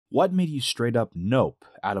What made you straight up nope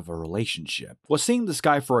out of a relationship? Was seeing this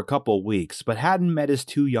guy for a couple weeks, but hadn't met his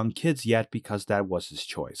 2 young kids yet because that was his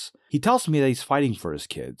choice. He tells me that he's fighting for his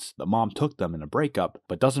kids. The mom took them in a breakup,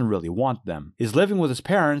 but doesn't really want them. Is living with his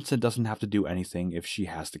parents and doesn't have to do anything if she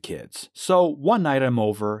has the kids. So one night I'm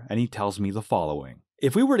over and he tells me the following.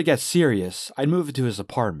 If we were to get serious, I'd move into his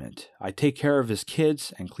apartment. I'd take care of his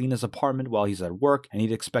kids and clean his apartment while he's at work, and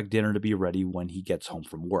he'd expect dinner to be ready when he gets home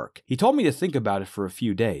from work. He told me to think about it for a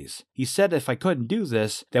few days. He said if I couldn't do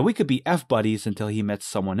this, that we could be F-buddies until he met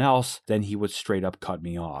someone else, then he would straight up cut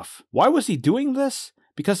me off. Why was he doing this?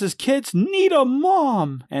 Because his kids need a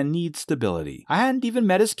mom and need stability. I hadn't even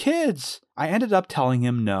met his kids. I ended up telling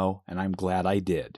him no, and I'm glad I did.